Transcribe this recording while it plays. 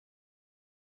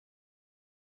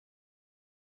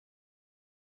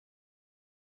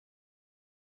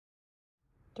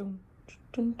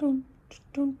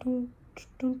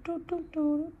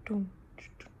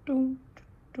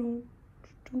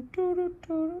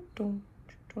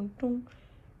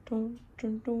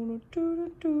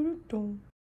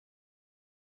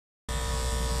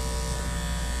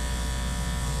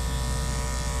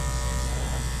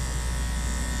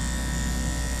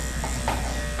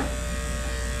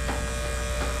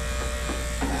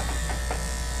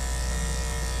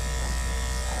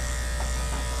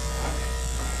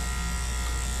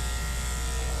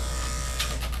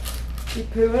You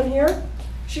pooing here?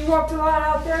 She walked a lot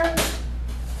out there.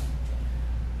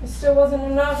 It still wasn't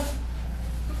enough.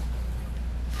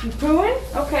 You pooing?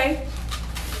 Okay.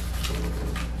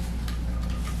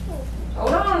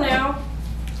 Hold on now.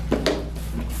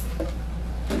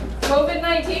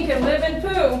 COVID-19 can live in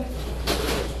poo.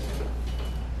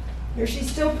 Here she's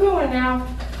still pooing now.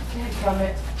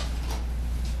 Dadgummit.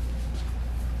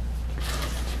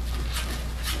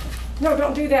 No,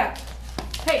 don't do that.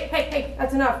 Hey, hey, hey,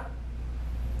 that's enough.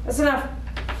 That's enough.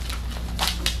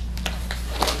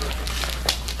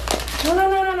 No, no,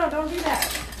 no, no, no, don't do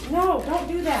that. No, don't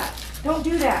do that. Don't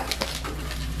do that.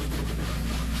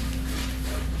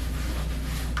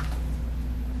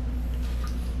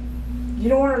 You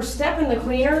don't want her to step in the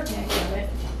cleaner?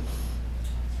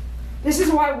 This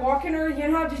is why walking her, you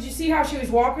know, did you see how she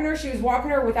was walking her? She was walking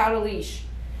her without a leash.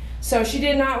 So she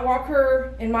did not walk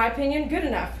her, in my opinion, good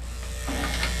enough.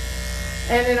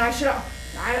 And then I should have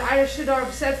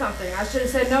said something. I should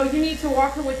have said, no, you need to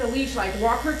walk her with a leash, like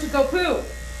walk her to go poo.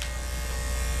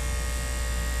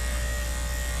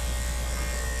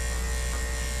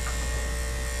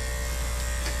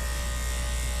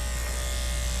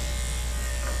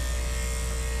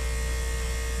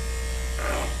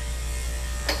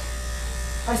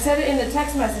 I said it in the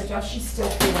text message. Oh, she's still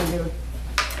feeling good.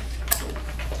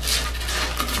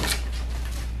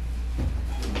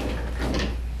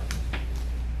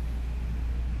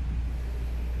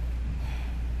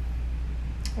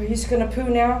 Are you just gonna poo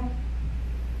now?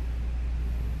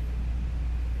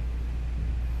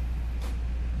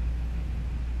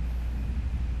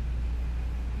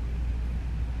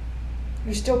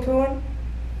 You still pooing?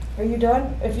 Are you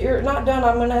done? If you're not done,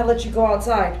 I'm gonna let you go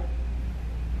outside.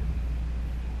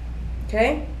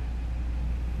 Okay?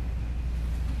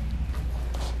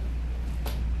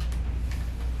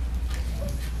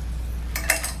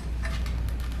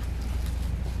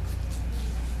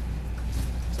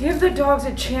 Give the dogs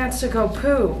a chance to go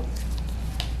poo.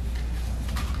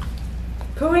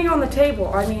 Pooing on the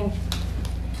table, I mean,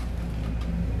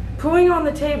 pooing on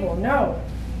the table, no.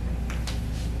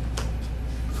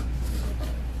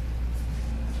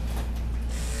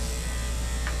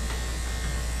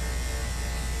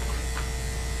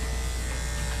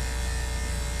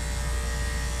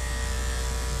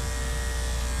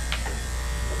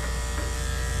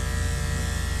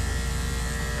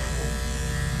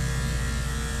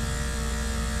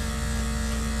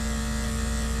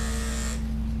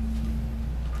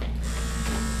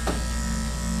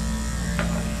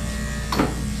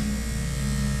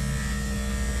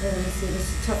 Let me see, this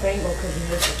is a tough angle because of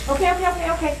this. Okay.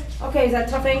 Okay, is that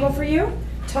a tough angle for you?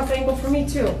 Tough angle for me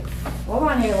too. Hold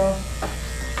on, Halo.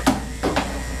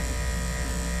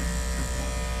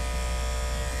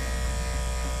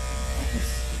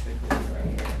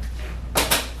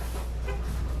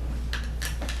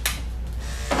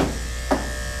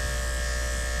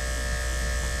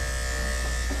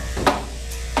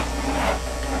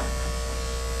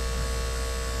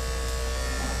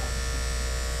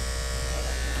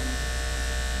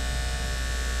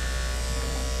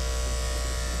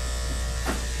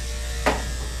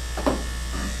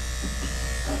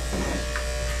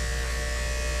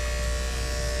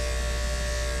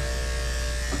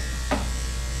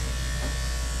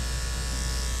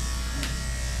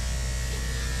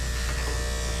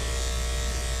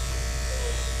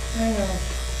 I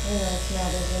know it's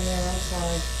not in there, I'm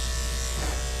sorry.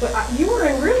 But you were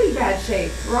in really bad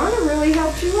shape. Rhonda really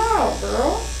helped you out,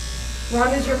 girl.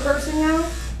 Rhonda's your person now?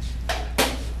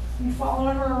 You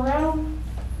following her around?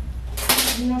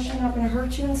 You know she's not gonna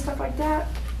hurt you and stuff like that?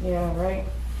 Yeah, right.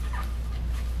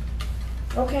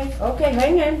 Okay,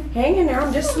 hang in there,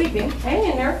 I'm just sleeping. Hang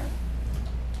in there.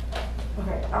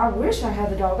 Okay, I wish I had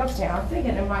the dog upstairs. I'm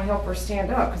thinking it might help her stand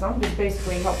up because I'm just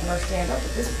basically helping her stand up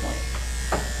at this point.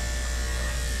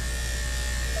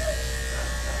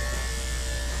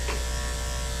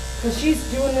 Because she's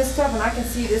doing this stuff and I can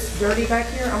see this dirty back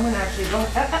here, I'm going to actually go, I'm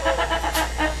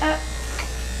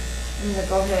going to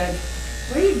go ahead.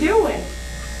 What are you doing?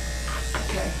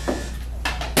 Okay.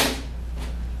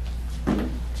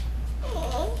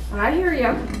 I hear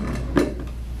ya.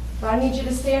 I need you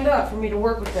to stand up for me to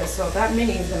work with this. So that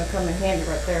mini is gonna come in handy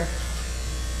right there.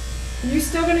 You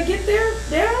still gonna get there?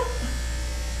 Down?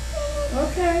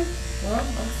 Okay. Well,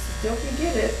 I still can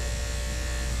get it.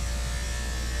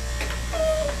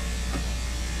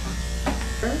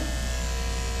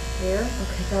 Here.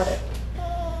 Okay, got it.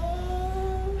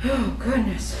 Oh,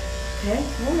 goodness. Okay,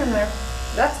 hang in there.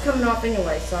 That's coming off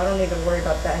anyway, so I don't need to worry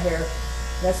about that hair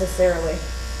necessarily.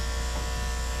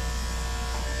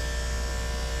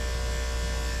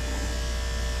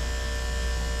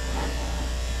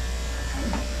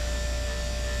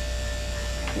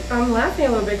 I'm laughing a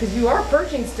little bit because you are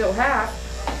perching still half.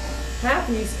 Half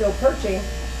of you still perching.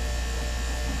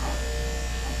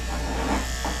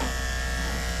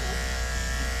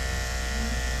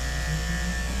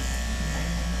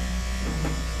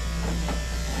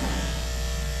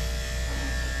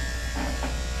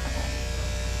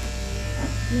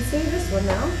 You see this one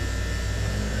now?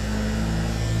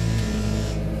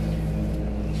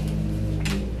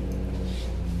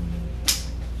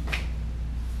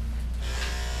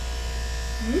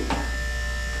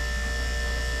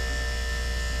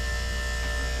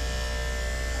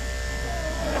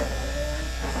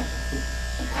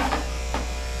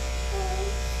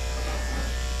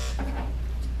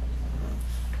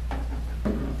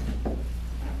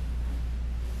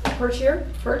 Perch here,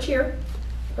 perch here,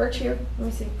 perch here. Let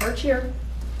me see, perch here.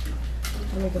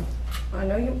 Let me go. I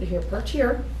know you here, perch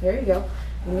here. There you go.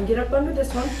 Let me get up under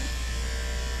this one.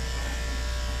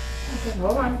 Okay,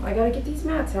 hold on. I gotta get these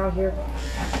mats out here.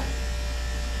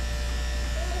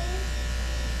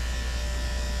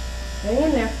 Hang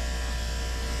in there.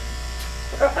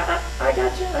 I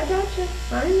got you, I got you.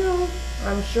 I know.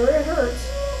 I'm sure it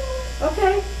hurts.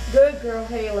 Okay, good girl,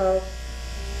 Halo.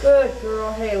 Good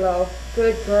girl, Halo.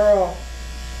 Good girl.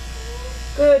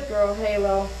 Good girl,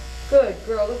 Halo. Good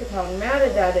girl. Look at how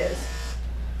matted that is.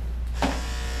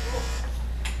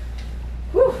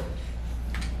 Whew.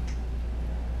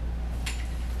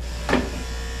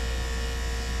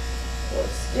 Poor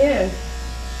skin.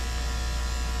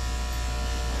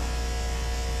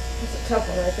 That's a tough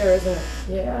one right there, isn't it?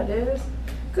 Yeah, it is.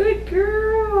 Good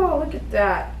girl. Look at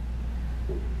that.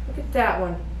 Look at that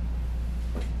one.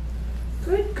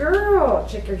 Good girl.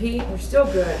 Check your heat. We're still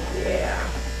good. Yeah.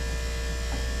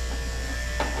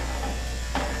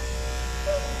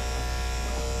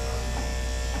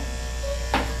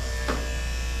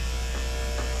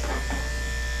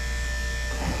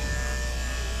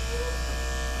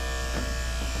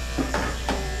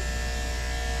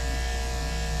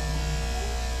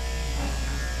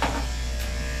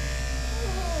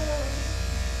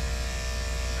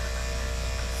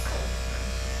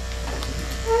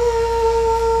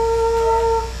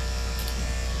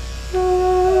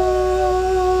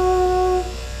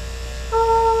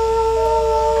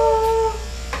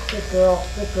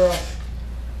 Good girl.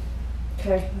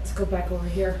 Okay, let's go back over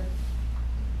here.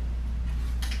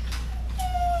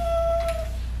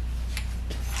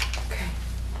 Okay.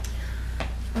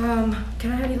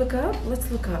 Can I have you look up?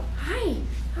 Let's look up. Hi.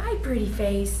 Hi, pretty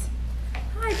face.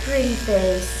 Hi, pretty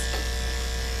face.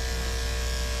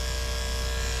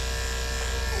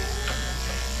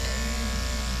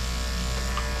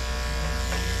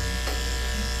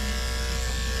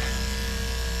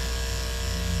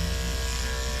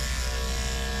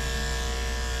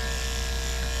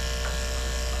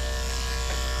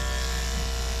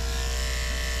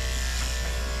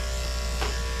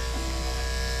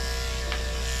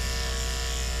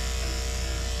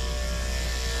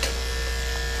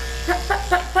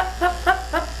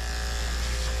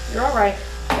 You're all right.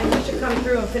 And you should come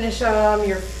through and finish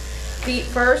your feet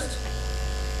first.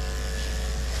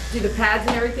 Do the pads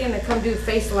and everything, and then come do the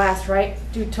face last, right?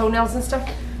 Do toenails and stuff.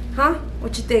 Huh?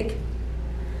 What you think?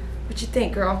 What you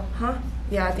think, girl? Huh?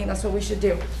 Yeah, I think that's what we should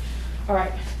do. All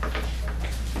right.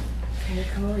 Okay,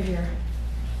 come over here.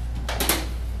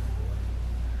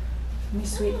 Let me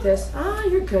sweep this. Ah,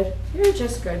 you're good. You're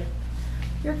just good.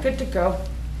 You're good to go.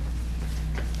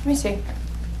 Let me see.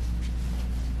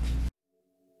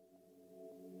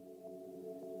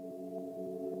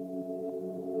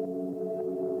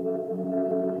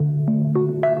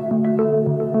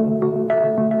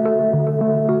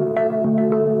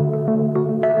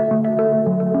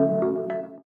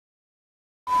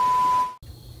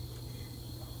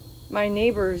 My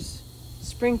neighbor's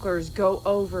sprinklers go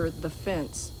over the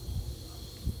fence.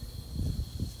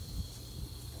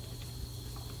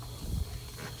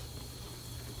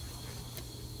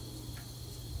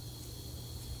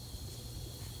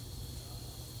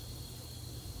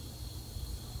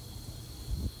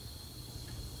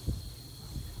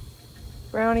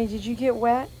 Brownie, did you get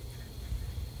wet?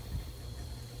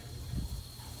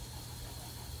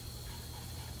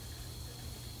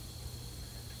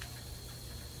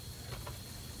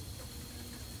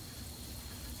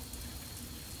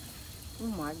 Oh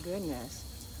my goodness.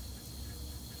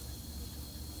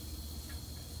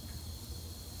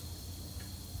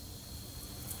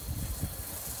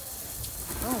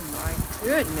 Oh my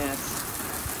goodness.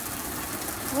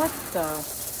 What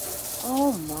the?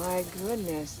 Oh my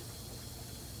goodness.